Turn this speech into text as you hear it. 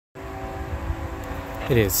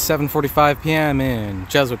It is 7:45 p.m. in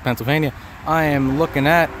Cheswick, Pennsylvania. I am looking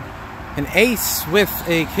at an Ace with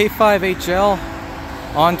a K5HL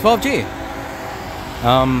on 12G.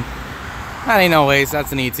 That ain't no Ace,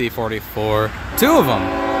 that's an ET44. Two of them.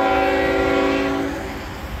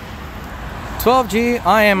 12G,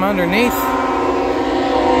 I am underneath.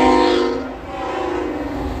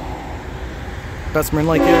 Bessemer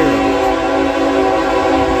Lake area.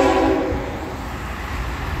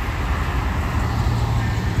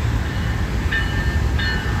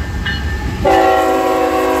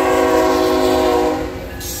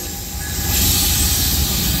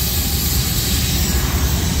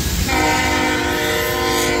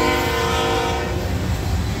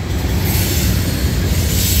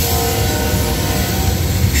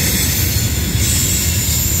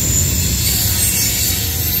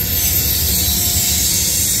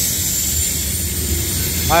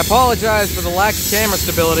 I apologize for the lack of camera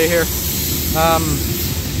stability here.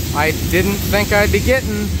 I didn't think I'd be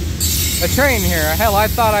getting a train here. Hell, I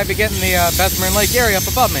thought I'd be getting the Bessemer Lake area up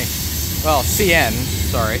above me. Well, CN,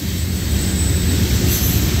 sorry.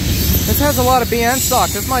 This has a lot of BN stock.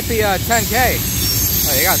 This might be 10K.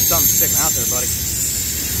 Oh, you got something sticking out there, buddy.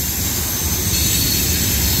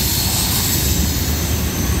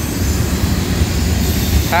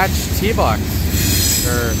 Patch T-box.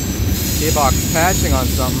 Or T-box patching on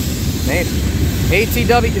something. Maybe.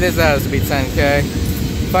 ATW, this has to be 10K.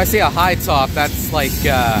 If I see a high top, that's like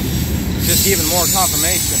just even more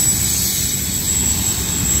confirmation.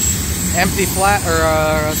 Empty flat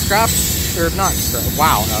or scrap or not scrap.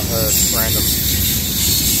 Wow, random.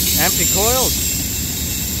 Empty coils.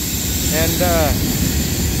 And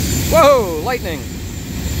whoa, lightning.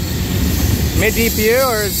 Mid DPU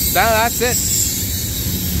or is that's it.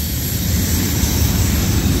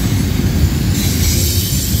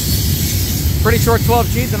 Pretty short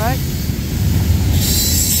 12G tonight.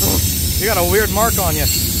 Ugh, you got a weird mark on you.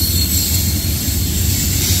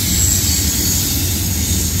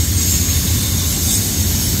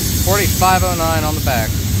 $45.09 on the back.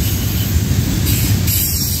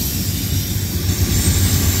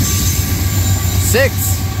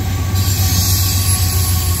 Six.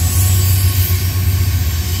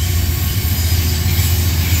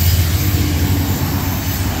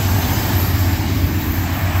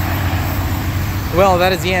 Well,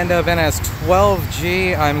 that is the end of NS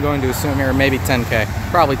 12G. I'm going to assume here maybe 10K.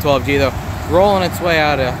 Probably 12G though. Rolling its way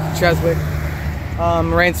out of Cheswick.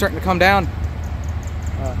 Rain's starting to come down.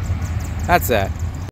 That's that.